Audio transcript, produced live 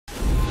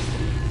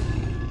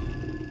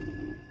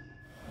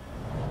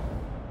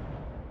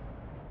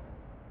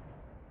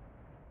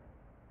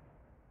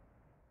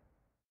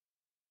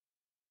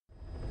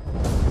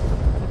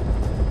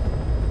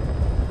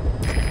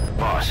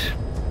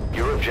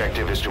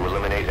to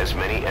eliminate as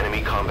many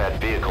enemy combat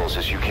vehicles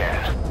as you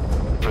can.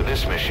 For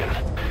this mission,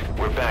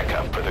 we're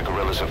backup for the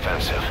guerrillas'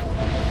 offensive.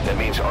 That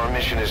means our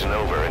mission isn't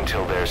over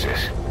until theirs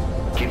is.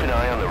 Keep an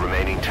eye on the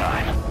remaining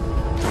time.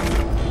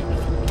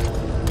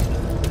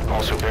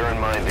 Also bear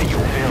in mind that you'll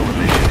fail the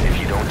mission if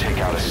you don't take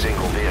out a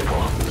single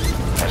vehicle.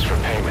 As for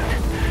payment,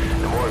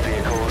 the more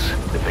vehicles,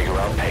 the bigger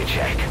our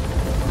paycheck.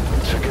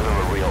 So give them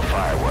a real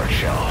fireworks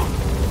show.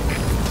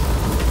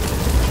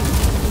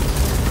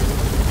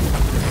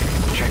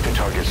 Check the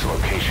target's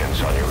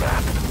locations on your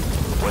map.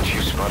 Once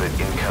you've spotted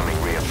incoming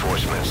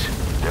reinforcements,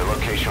 their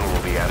location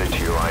will be added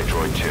to your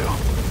iDroid too.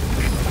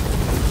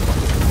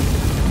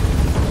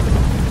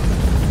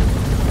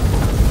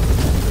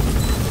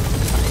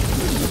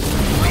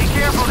 Be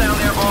careful down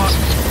there, boss.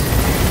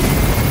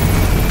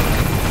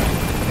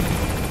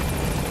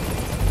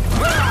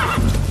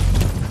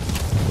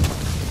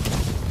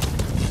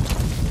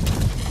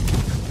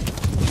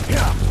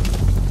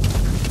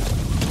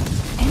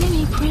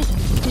 Enemy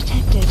presence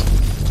detected.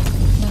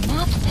 The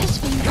map has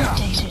been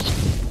updated.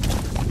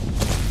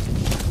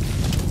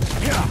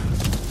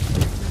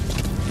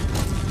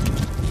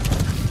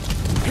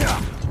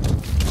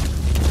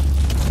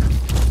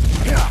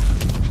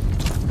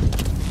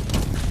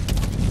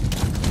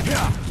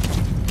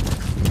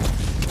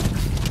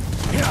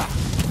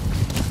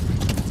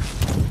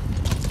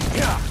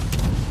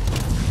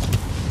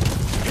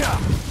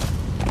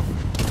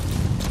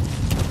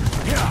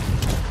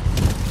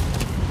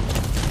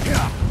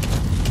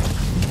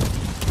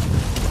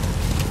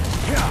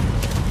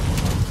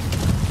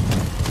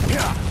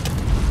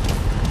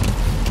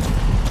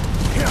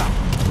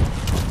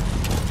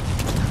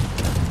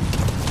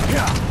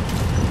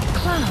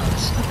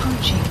 Clouds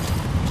approaching.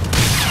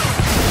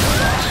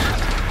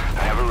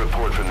 I have a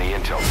report from the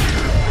intel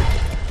team.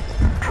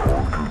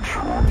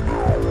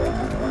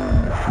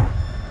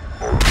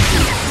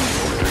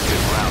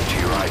 Restricted route to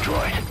your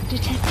iDroid.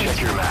 Detected. Check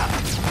your map.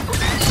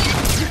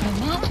 The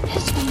map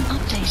has been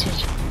updated.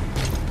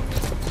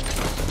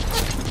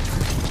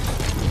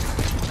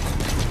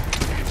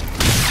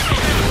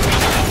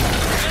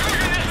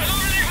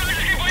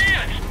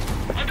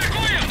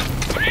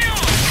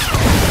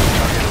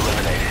 Target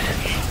eliminated.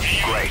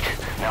 Great.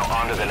 Now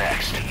on to the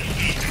next.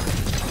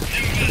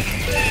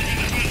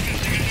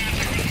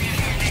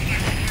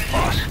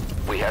 Boss,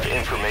 we have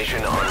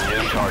information on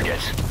new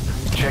targets.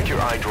 Check your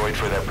iDroid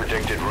for their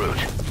predicted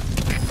route.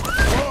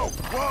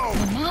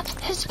 The map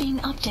has been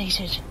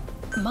updated.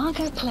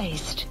 Marker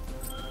placed.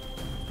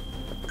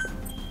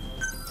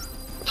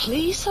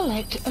 Please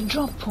select a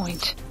drop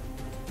point.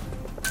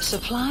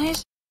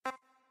 Supplies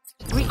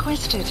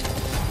requested.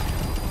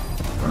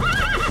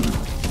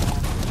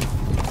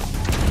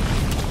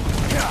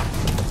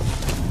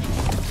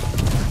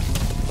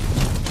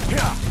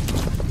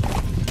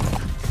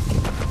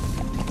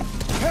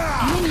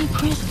 Enemy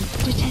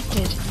presence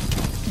detected.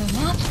 The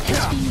map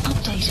has been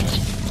updated.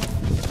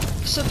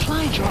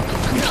 Supply drop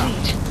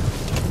complete.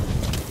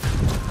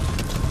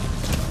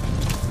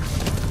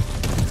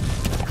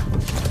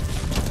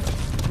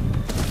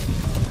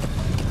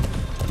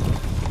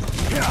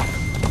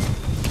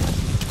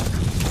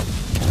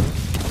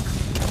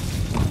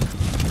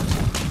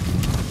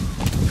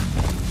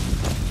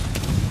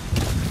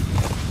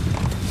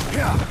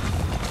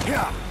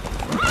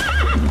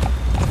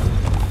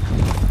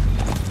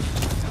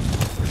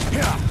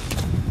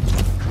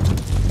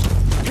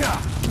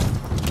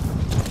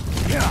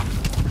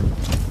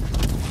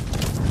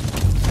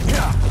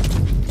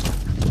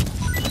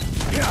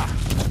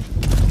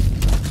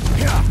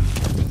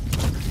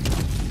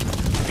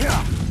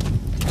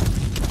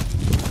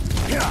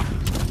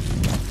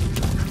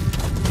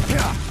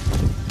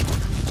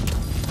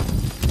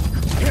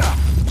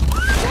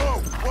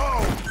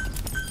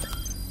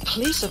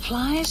 Police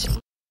supplies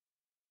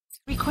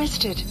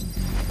requested.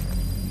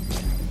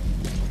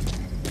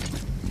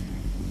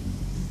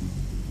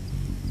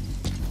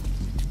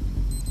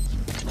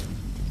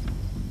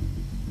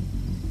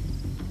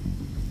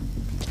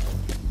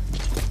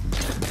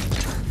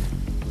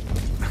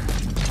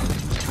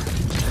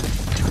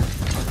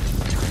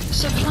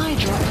 Supply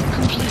drop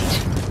complete.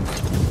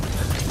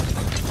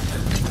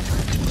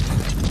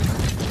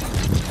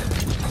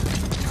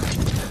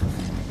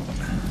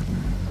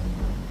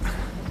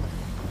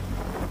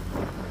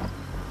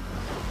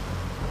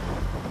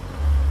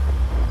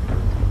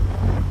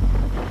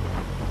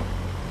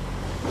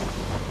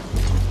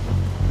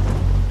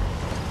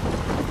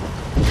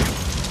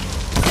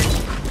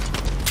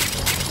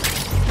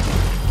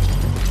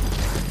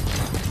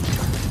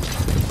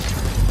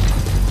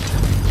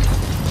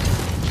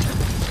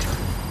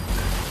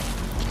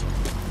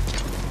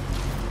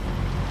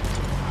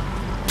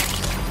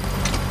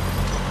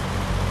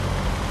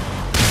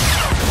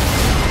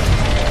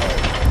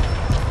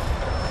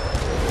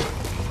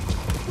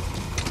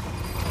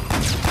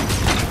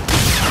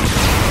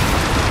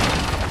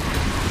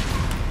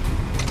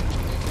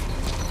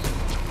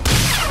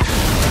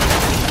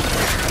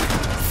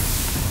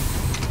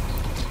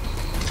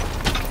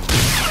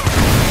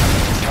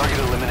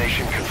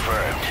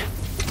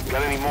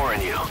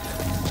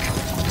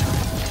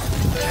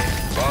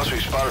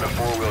 spotted a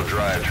four-wheel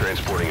drive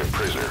transporting a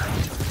prisoner.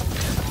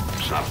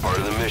 It's not part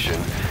of the mission.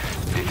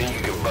 Do you think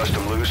you can bust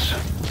him loose?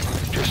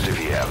 Just if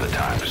you have the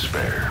time to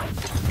spare.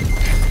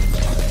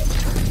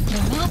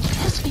 The map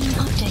has been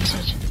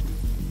updated.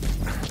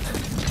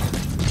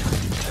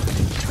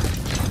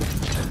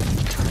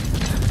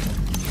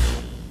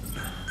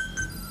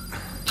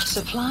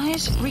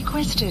 Supplies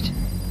requested.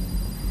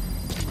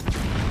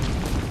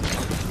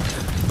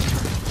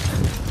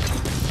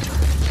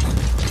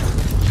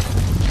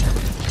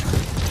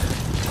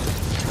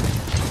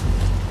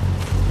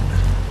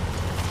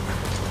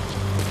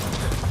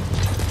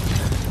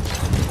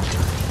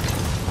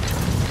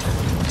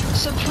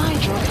 Supply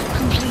drop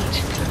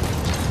complete.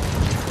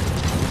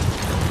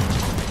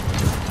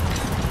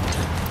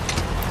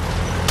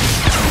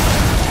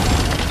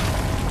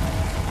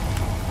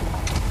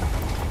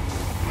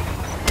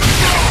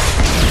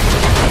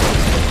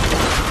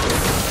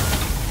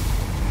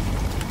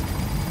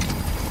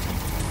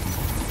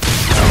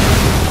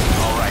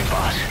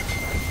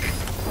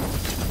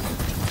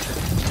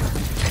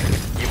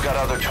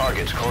 Other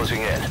targets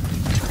closing in.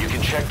 You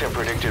can check their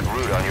predicted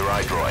route on your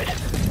iDroid.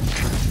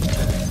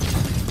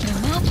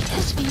 The map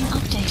has been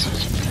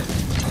updated.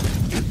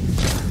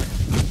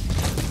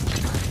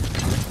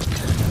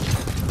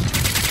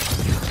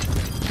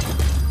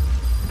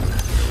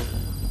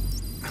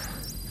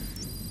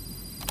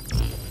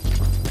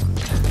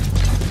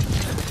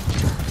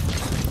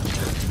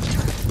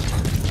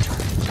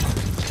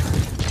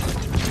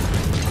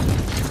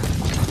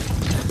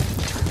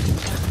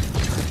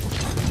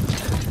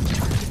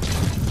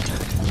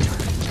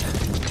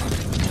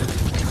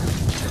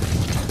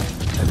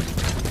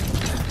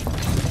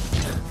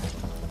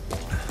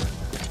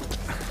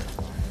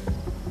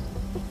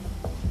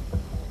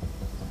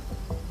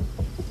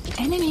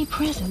 Enemy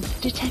presence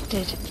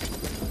detected.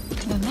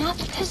 The map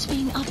has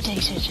been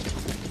updated.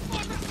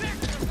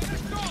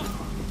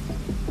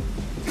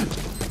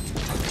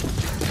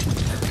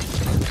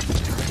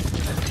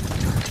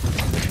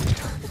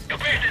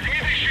 Капец,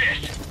 Дмитрий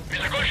 6.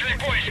 Незаконченные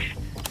поиски.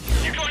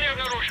 Никто не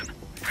обнаружен.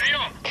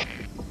 Прием!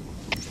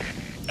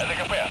 Это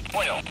КП,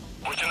 понял.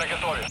 Будьте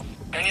наготове.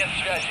 Конец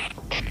связи.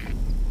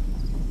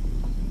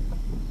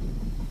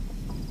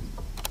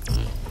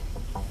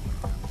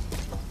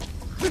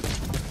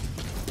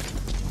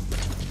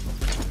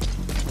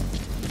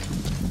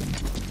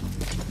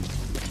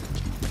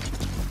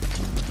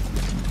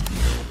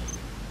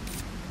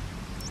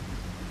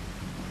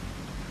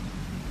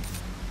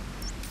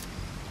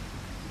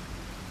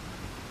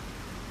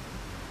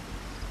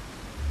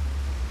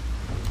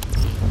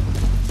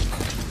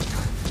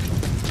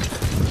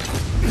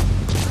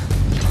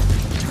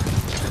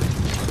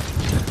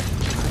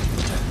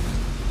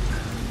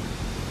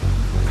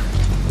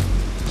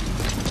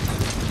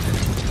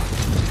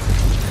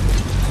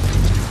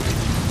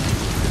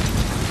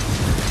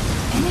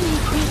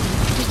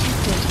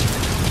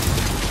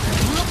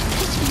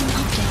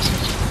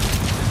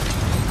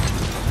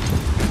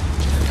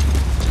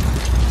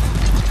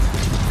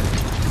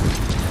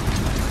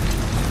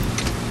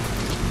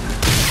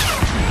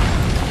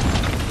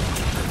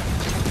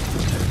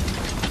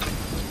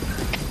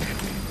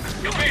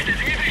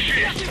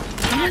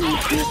 Enemy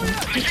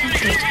presence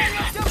detected.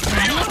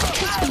 The map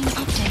has been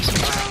updated.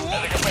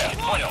 Это КП,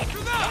 понял.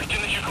 Будьте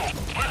начеку.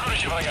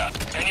 Выкрути врага.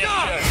 Конец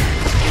связи.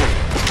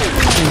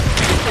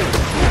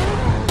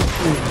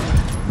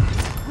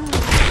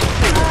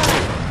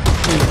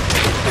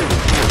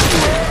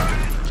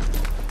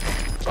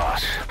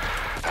 Boss,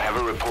 I have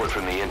a report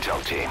from the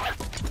intel team.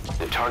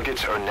 The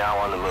targets are now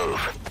on the move.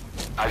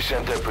 I've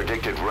sent their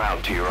predicted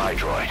route to your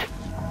iDroid.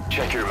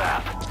 Check your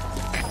map.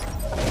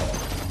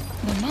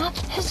 The map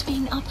has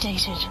been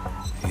updated.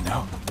 You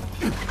know,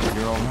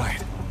 you're all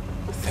right.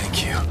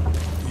 Thank you.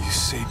 You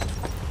saved...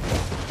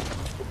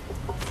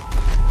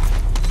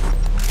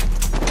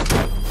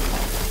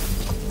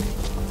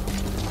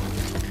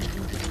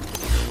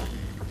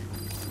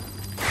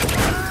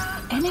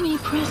 Enemy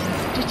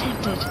presence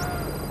detected.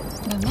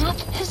 The map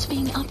has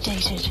been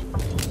updated.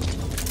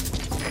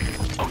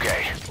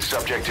 Okay,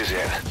 subject is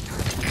in.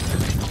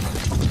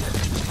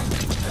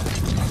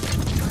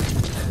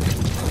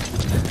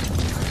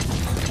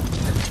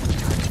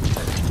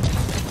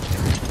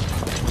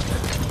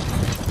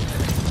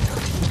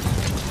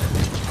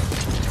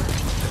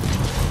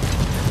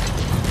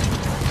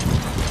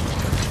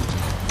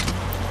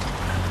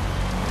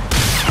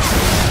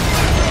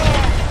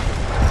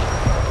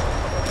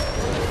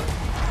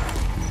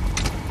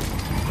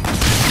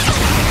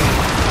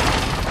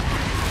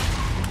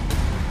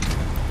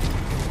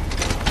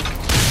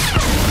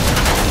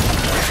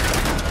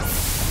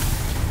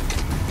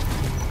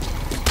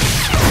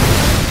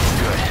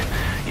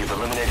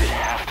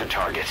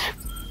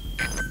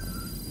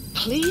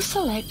 Please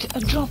select a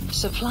drop.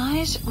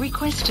 Supplies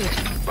requested.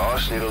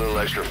 Boss, need a little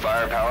extra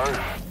firepower?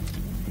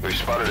 We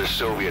spotted a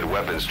Soviet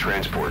weapons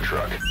transport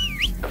truck.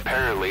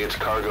 Apparently its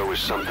cargo is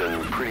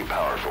something pretty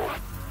powerful.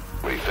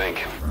 What do you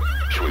think?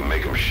 Should we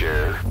make them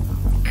share?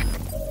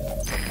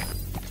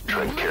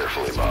 Tread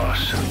carefully,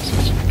 boss.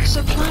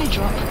 Supply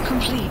drop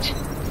complete.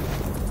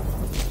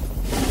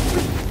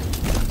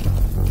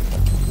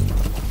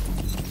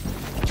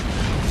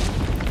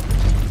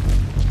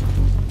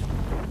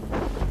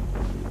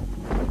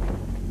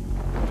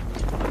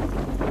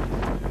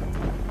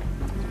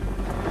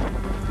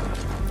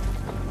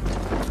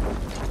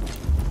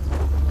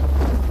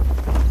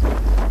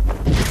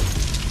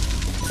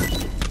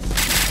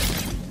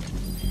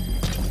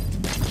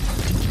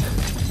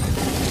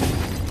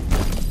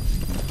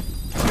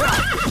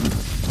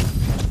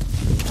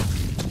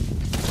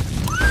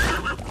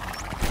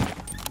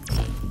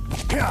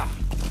 A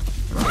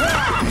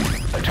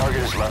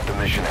target has left the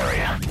mission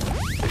area.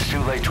 It's too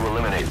late to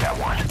eliminate that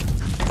one.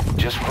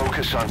 Just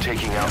focus on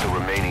taking out the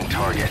remaining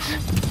targets.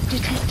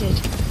 Detected.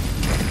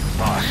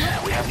 Boss,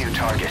 we have new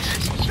targets.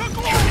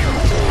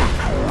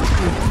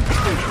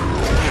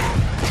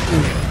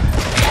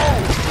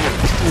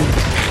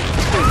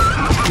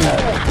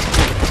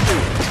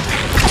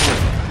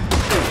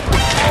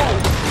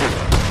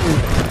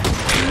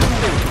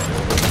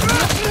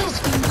 Map has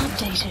been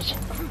updated.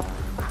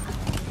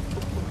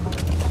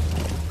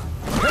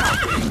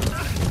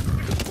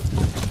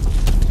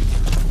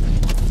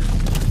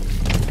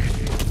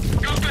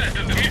 Контакт,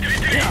 Дмитрий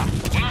 3.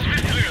 У нас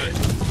выстрелы.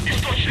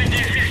 Источник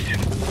неизвестен.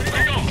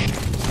 Прием.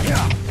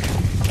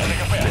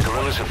 The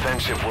guerrillas'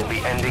 offensive will be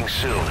ending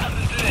soon.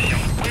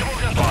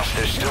 Boss,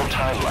 there's still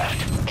time left.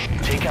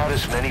 Take out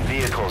as many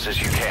vehicles as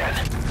you can.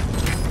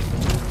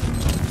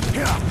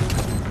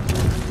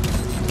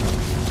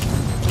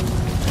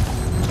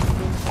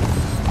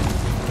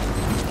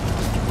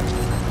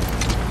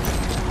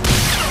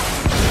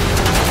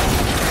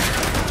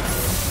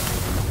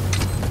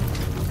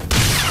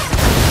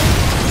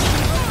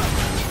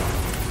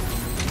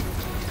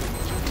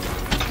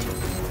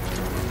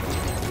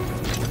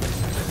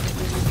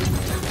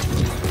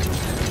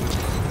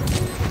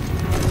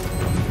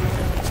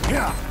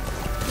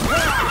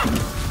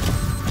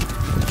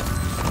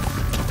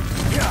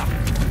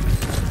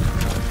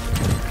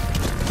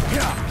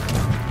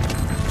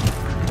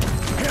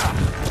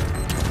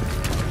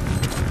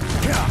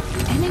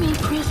 Enemy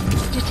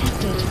presence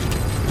detected.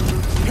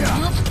 The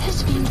map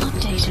has been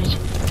updated.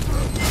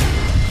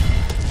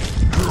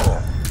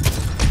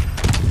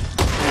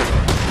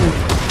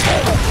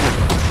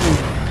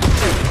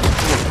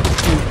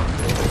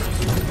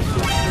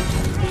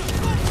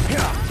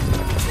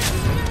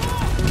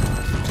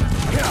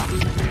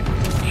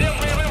 Всем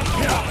боевым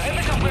группам,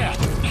 это КП.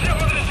 Все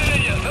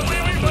подразделения на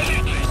боевые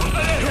позиции.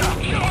 Повторяю,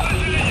 все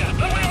подразделения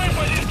на боевые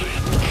позиции.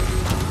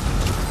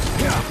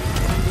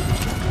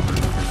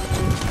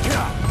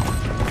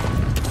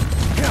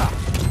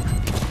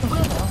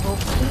 Weather will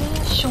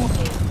clear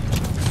shortly.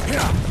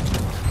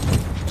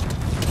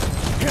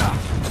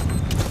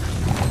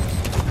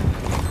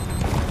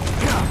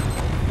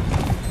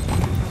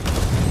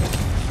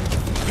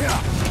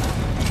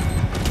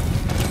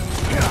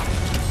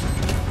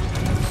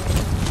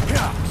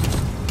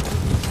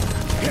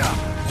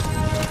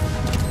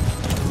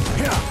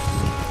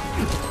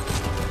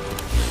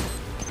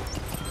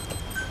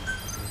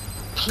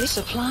 Please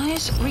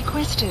supplies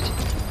requested.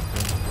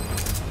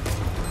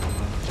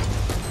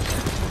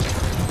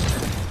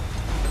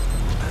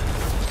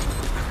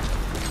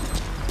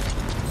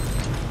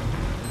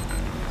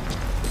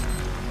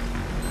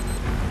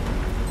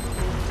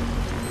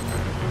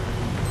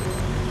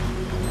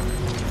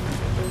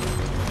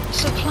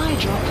 Supply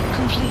drop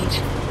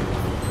complete.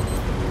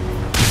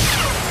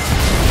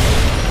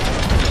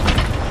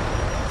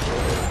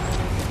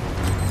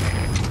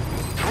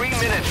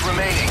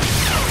 Remaining.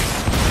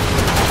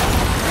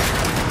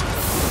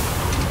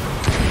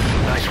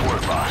 Nice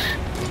work, boss.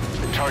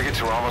 The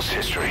targets are almost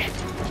history.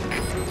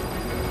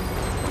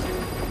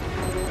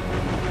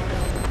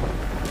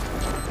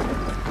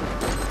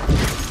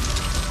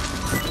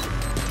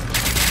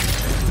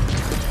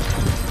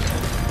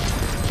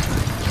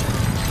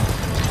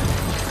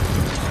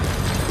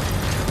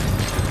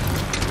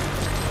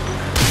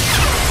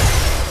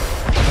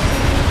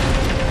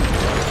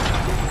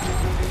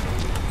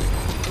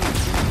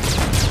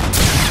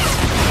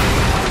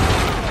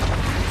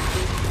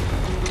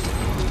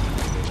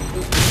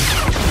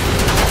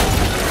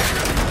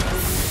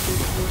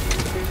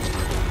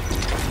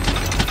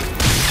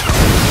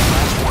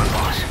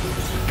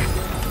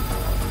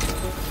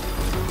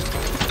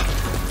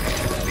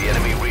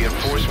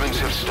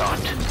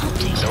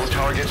 No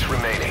targets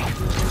remaining.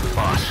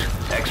 Boss,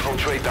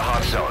 exfiltrate the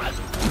hot zone.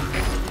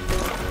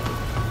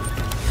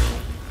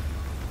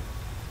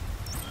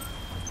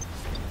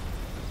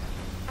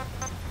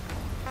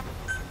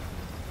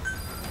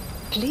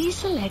 Please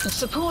select a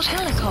support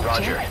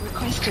helicopter Roger.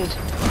 requested.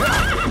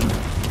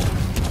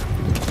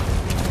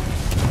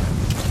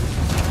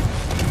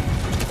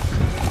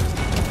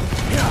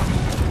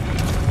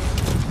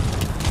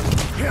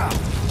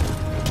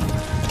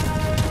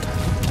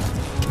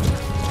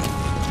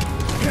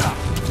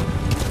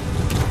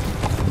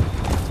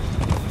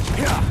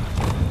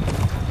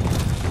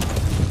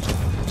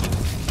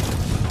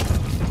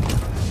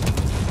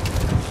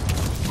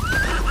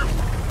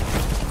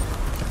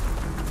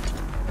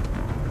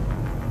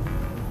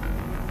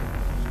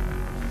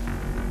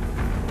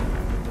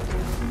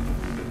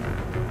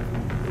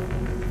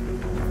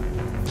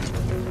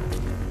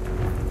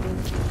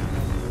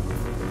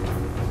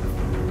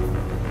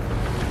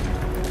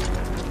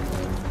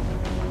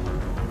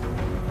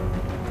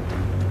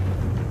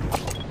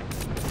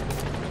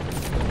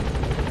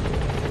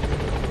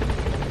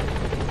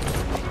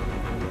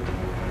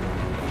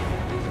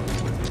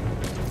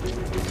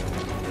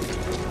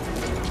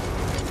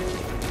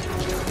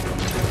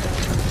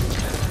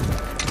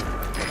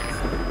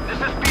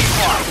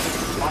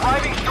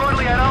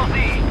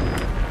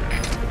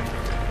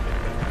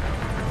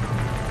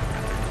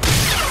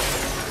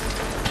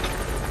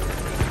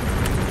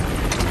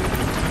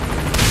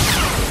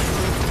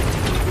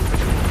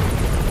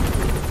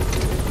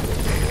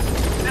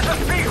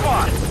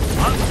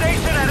 On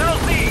station at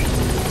LC!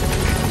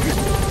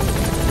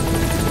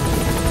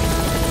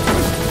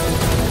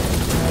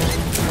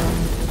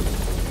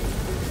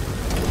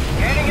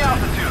 Gaining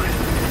altitude.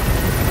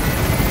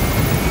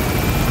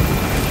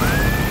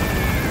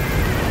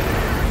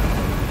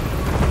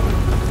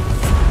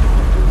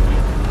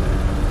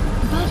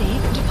 Buddy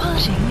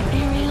departing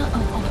area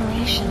of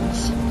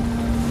operations.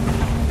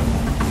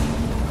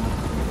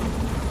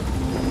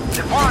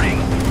 Departing.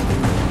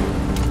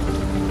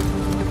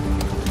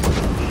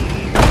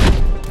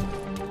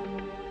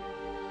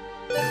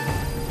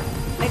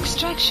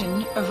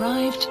 Extraction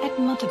arrived at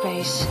Mother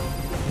Base.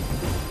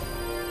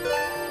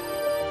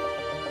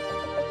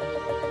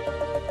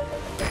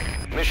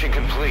 Mission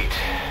complete.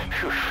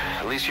 Phew,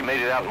 at least you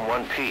made it out in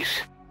one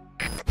piece.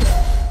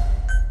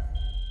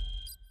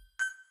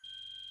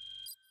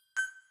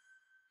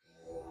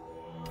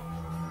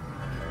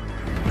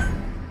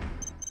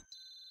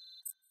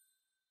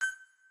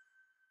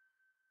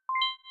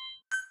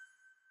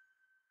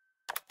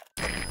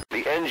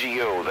 The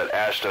NGO that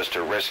asked us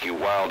to rescue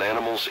wild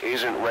animals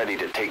isn't ready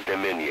to take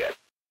them in yet.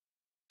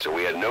 So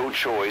we had no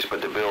choice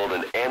but to build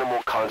an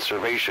animal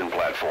conservation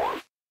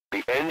platform.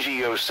 The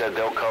NGO said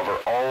they'll cover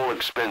all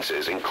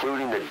expenses,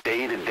 including the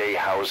day-to-day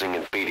housing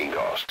and feeding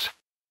costs.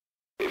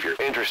 If you're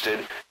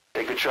interested,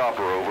 take a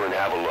chopper over and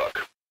have a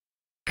look.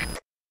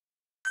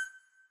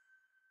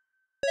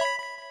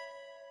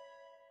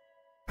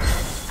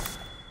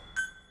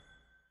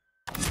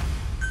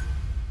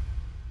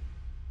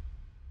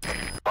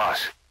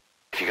 Boss,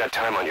 if you got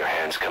time on your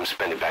hands, come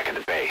spend it back at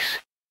the base.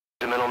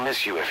 The men will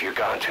miss you if you're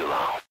gone too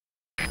long.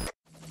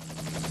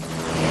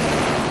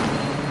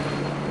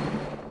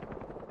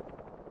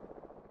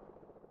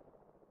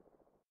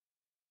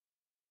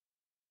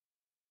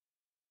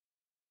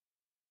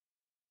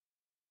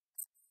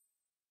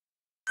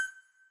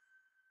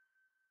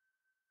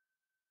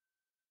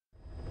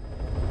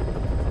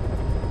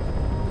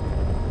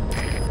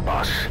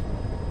 Boss,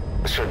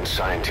 a certain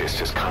scientist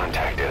has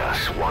contacted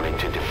us wanting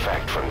to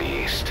defect from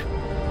the East.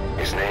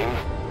 His name?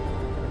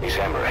 He's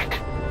Emmerich.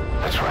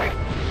 That's right.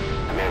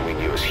 The man we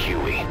knew as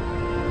Huey.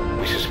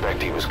 We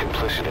suspect he was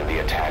complicit in the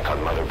attack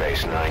on Mother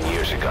Base 9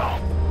 years ago.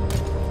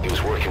 He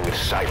was working with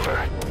Cypher.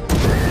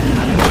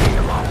 I've been waiting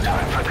a long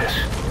time for this.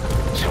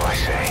 So I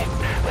say,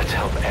 let's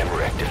help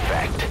Emmerich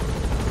defect.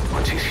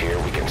 Once he's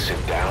here, we can sit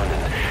down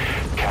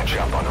and catch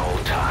up on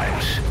old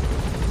times.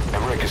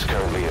 Emmerich is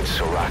currently at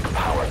Serac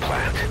Power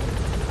Plant.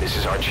 This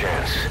is our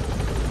chance.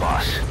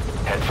 Boss,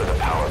 head for the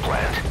power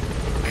plant.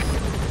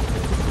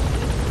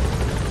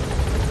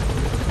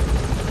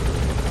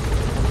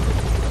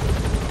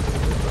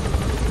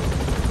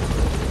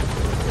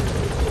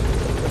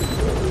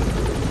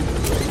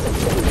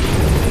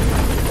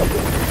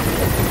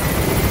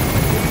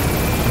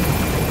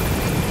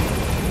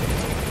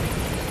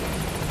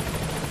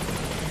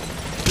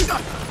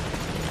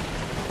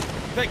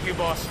 Thank you,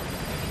 boss.